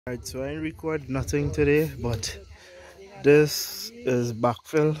Alright, so I ain't record nothing today, but this is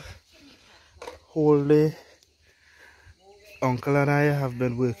Backfill. Whole day, Uncle and I have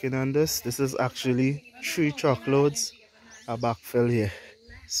been working on this. This is actually 3 truckloads of Backfill here.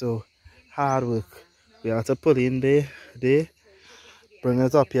 So, hard work. We have to put in there, bring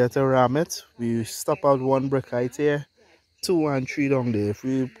it up here to ram it. We stop out 1 brick height here, 2 and 3 down there. If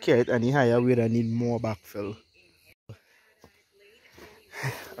we carry it any higher, we don't need more Backfill.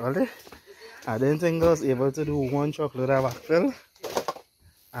 Alright. I didn't think I was able to do 1 truckload of Backfill,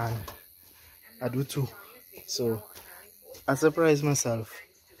 and I do 2. So I surprised myself.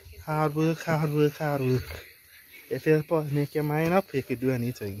 Hard work, hard work, hard work. If you make your mind up, you can do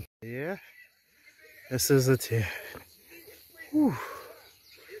anything. Yeah, this is it here. Whew.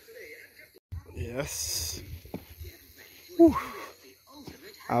 Yes. Whew.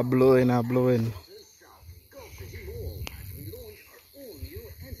 I'm blowing.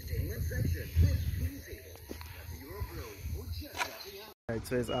 Right,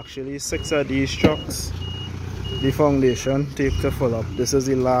 so it's actually 6 of these trucks the Fondation take to fill up. This is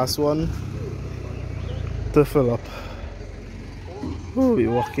the last one to fill up. Ooh, we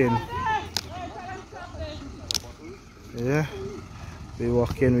walking. Yeah, we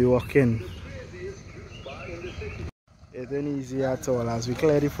walking. It ain't easy at all. As we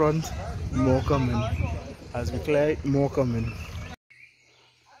clear the front, more coming. As we clear it, more coming.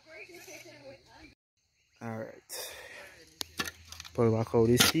 Alright. Pull back out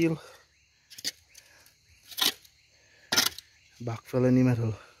this heel. Backfill in the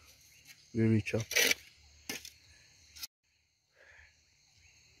middle. We reach up.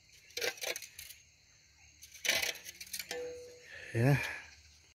 Yeah.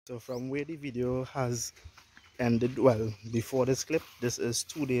 So from where the video has ended, well, before this clip, this is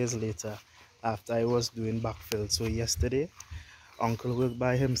 2 days later after I was doing Backfill. So yesterday, Uncle worked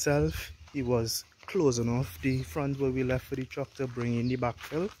by himself. He was closing off the front where we left for the truck to bring in the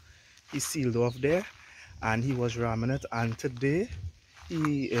Backfill. He sealed off there and he was ramming it, and today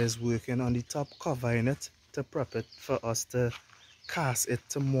he is working on the top, covering it to prep it for us to cast it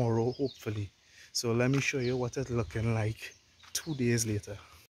tomorrow, hopefully. So let me show you what it's looking like 2 days later.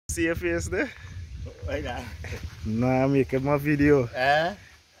 See your face there? Why not? Nah, I'm making my video. Eh?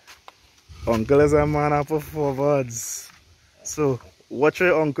 Uncle is a man up of forwards. So what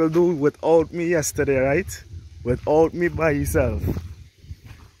your uncle do without me yesterday, right? Without me by himself.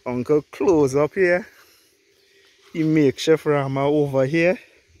 Uncle close up here. He makes chef rammer over here.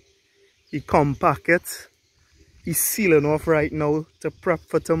 He compact it. He's sealing off right now to prep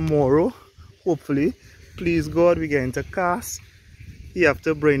for tomorrow. Hopefully. Please God, we get into cast. You have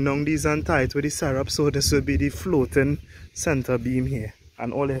to bring down these and tie it with the syrup, so this will be the floating center beam here.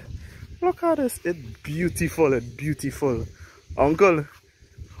 And all the, look at this, it's beautiful, it's beautiful. Uncle,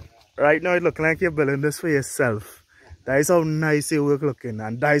 right now it looks like you're building this for yourself. That is how nice your work looking,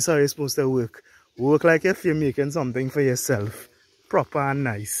 and that is how you're supposed to work. Work like if you're making something for yourself. Proper and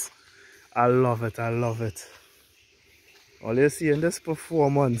nice. I love it, I love it. All you see in this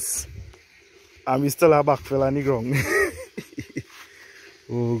performance, and we still have Backfill on the ground.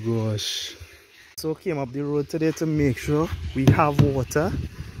 Oh gosh. So came up the road today to make sure we have water,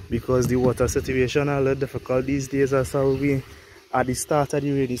 because the water situation is a little difficult these days. As how we at the start of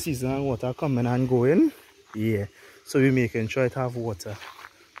the rainy season, water coming and going. Yeah. So we're making sure it have water.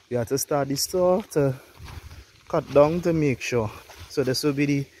 We have to start the store to cut down to make sure. So this will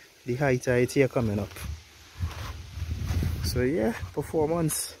be the height here coming up. So yeah,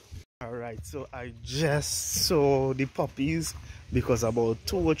 performance. Alright, so I just saw the puppies because about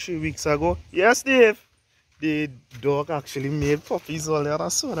 2 or 3 weeks ago, yes Dave, the dog actually made puppies all there. I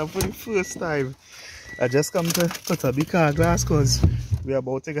saw them for the first time. I just come to cut up the car glass because we're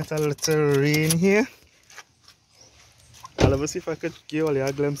about to get a little rain here. I'll see if I could give all you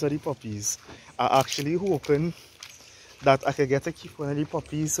a glimpse of the puppies. I'm actually hoping that I could get to keep one of the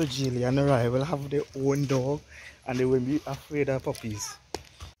puppies so Jilly and Ryan will have their own dog and they won't be afraid of puppies.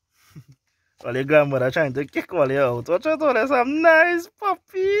 Well, your grandmother trying to kick all you out. What you doing? There's some nice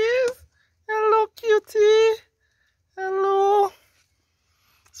puppies. Hello, cutie. Hello.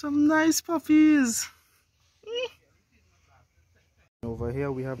 Some nice puppies. Over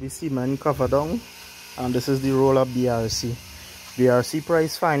here we have the cement cover down, and this is the roll up BRC. BRC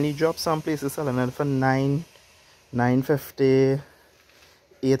price finally dropped. Some places selling it for $9.50,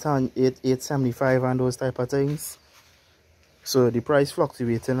 $8.75 and those type of things. So the price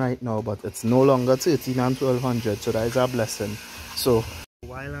fluctuating right now, but it's no longer $13 and $1200, so that is a blessing. So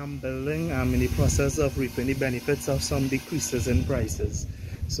while I'm building, I'm in the process of reaping the benefits of some decreases in prices.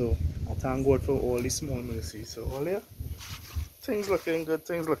 So I thank God for all the small mercies. So all here, things looking good,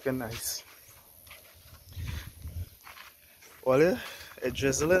 things looking nice. Well, yeah, it's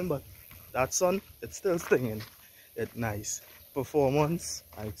drizzling, but that sun, it's still stinging. It's nice. Performance,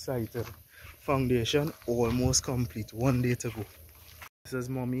 I'm excited. Foundation, almost complete. 1 day to go. This is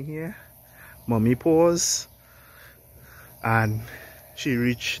mommy here. Mommy paused. And she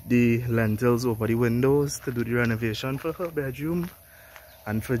reached the lentils over the windows to do the renovation for her bedroom.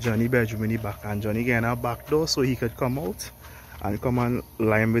 And for Johnny bedroom in the back. And Johnny getting a back door so he could come out and come and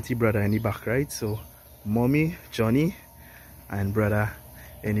line with his brother in the back, right? So mommy, Johnny, and brother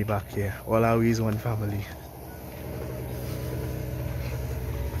in the back here. All our is one family.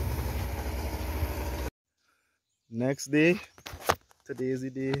 Next day, today is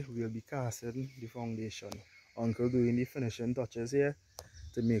the day we'll be casting the foundation. Uncle doing the finishing touches here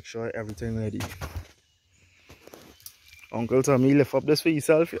to make sure everything ready. Uncle told me lift up this for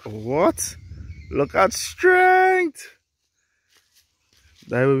yourself. What? Look at strength.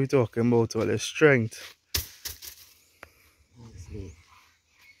 That's what we're talking about, all the strength.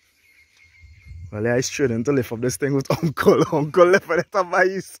 Well, I straining to lift up this thing with Uncle. Uncle lifting it up by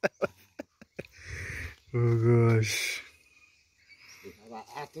himself. Oh gosh.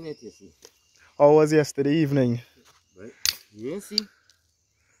 How was yesterday evening? Right. You see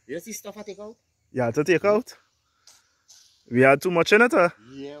stuff I take out? You had to take out? We had too much in it, huh?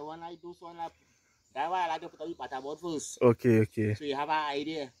 Yeah, when I do so, that's why I like to put the butter board first. Okay. So you have an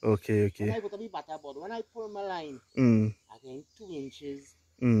idea. Okay. When I put the butter board, when I pull my line, I get 2 inches,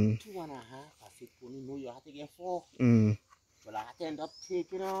 2.5. I said, no, you have to get 4. But I have to end up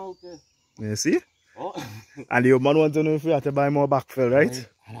taking out. You see? Oh. And the man want to know if we have to buy more backfill, right?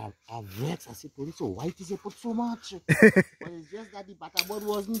 And I vexed. I said, so why did you put so much? But it's just that the butter board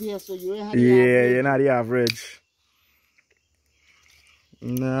wasn't there, so you ain't had the average. You're not the average.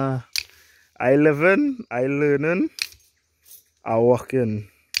 Nah. I living, I learning, I working.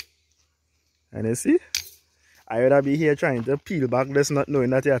 And you see? I would be here trying to peel back this, not knowing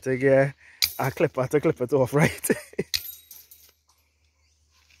that you have to get a clipper to clip it off, right?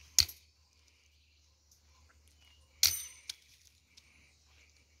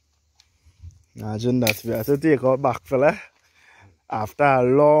 Imagine that we have to take out backfill after a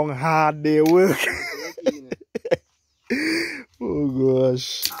long, hard day work. Oh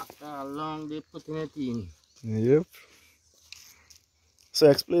gosh. After a long day putting it in. Yep. So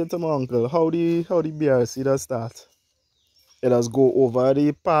explain to my uncle how the BRC does start. It does go over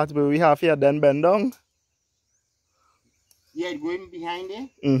the part where we have here, then bend down. Yeah, it going behind there.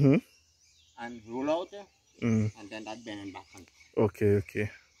 And roll out there. And then that bending back on. Okay.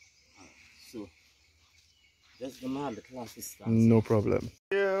 So just give me a little assistance. No problem.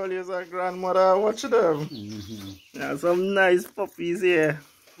 Yeah, here's our grandmother. Watch them. Yeah, some nice puppies here.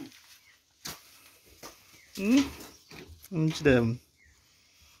 Watch them.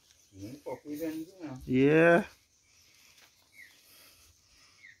 Yeah.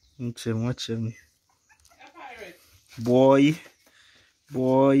 Watch him. Boy.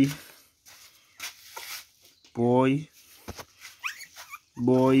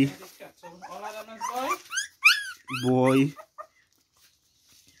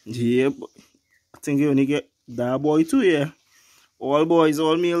 Yep. I think you only get that boy too, yeah. All boys,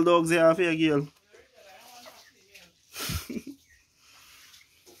 all male dogs here have here, girl.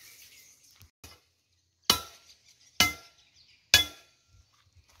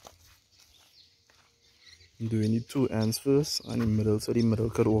 Do we need 2 ends first and the middle so the middle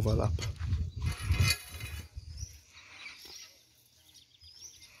could overlap?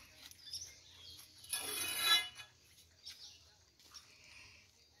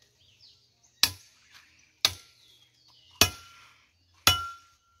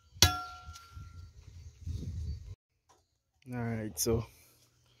 Alright, so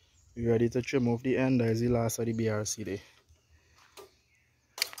we're ready to trim off the end. That is the last of the BRC there.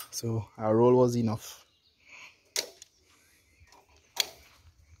 So our roll was enough.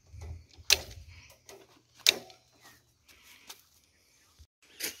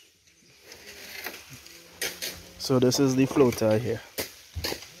 So this is the floater here.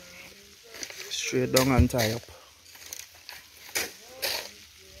 Straight down and tie up.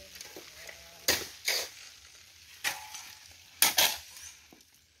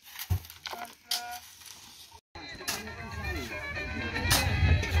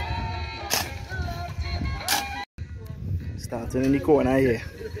 Starting in the corner here.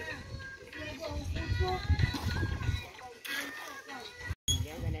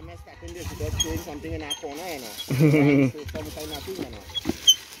 Something in our corner, you know.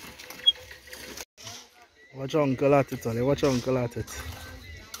 Watch uncle at it, Ollie. Watch uncle at it.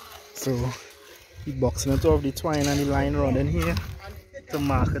 So He boxing it off the twine and the line running here to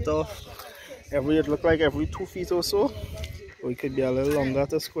mark it off. It look like every 2 feet or so. Or it could be a little longer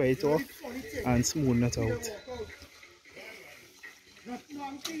to square it off and smoothen it out.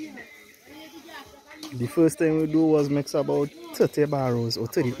 The first thing we do was mix about 30 barrels or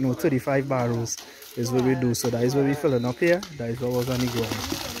 35 barrels is what we do. So that is what we filling up here. That is what was on the ground.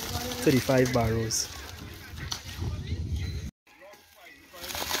 35 barrels.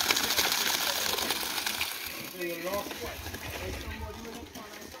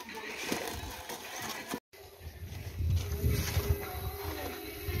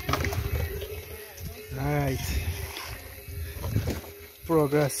 Alright.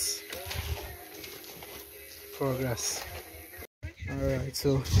 Progress. Alright,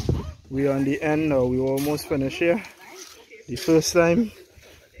 so we're on the end now. We almost finished here. The first time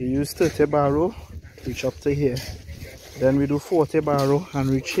we used 30 barrel, reach up to here. Then we do 40 barrel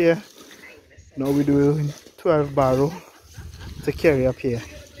and reach here. Now we do 12 barrel to carry up here.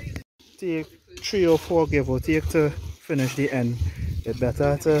 Take 3 or 4 give or take to finish the end. It's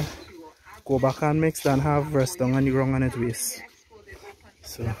better to go back and mix than have rest down on the ground and it waste.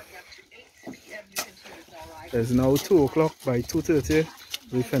 So it's now 2 o'clock. By 2:30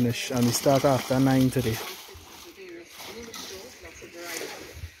 we finish and we start after 9 today.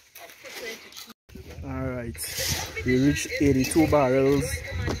 Alright, we reached 82 barrels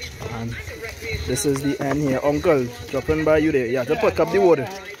and this is the end here. Uncle, dropping by you there. You have to pick up the water.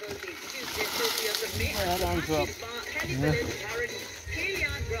 Yeah.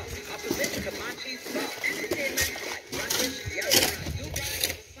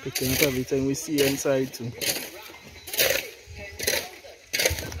 Picking up everything we see inside too.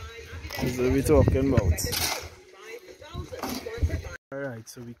 That's what we're talking about. Alright,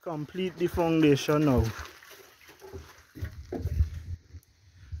 so we complete the foundation now.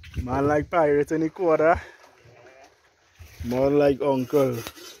 Man like pirate in the quarter. More like uncle.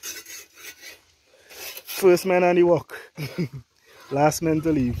 First man on the walk. Last man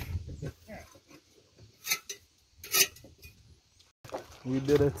to leave. We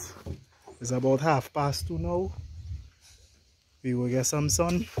did it. It's about 2:30 now. We will get some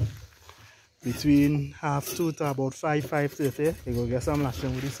sun. Between 2:30 to about 5:30. We will get some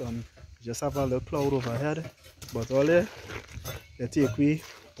lashing with the sun. Just have a little cloud overhead. But all there, they take we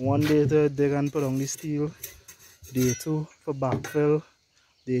 1 day to dig and put on the steel. Day 2 for backfill.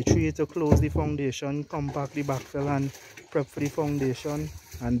 Day 3 to close the foundation, compact the backfill and prep for the foundation.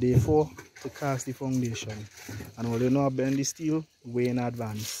 And day 4 to cast the foundation. And all you know about the steel way in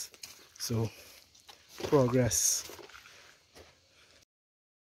advance. So progress.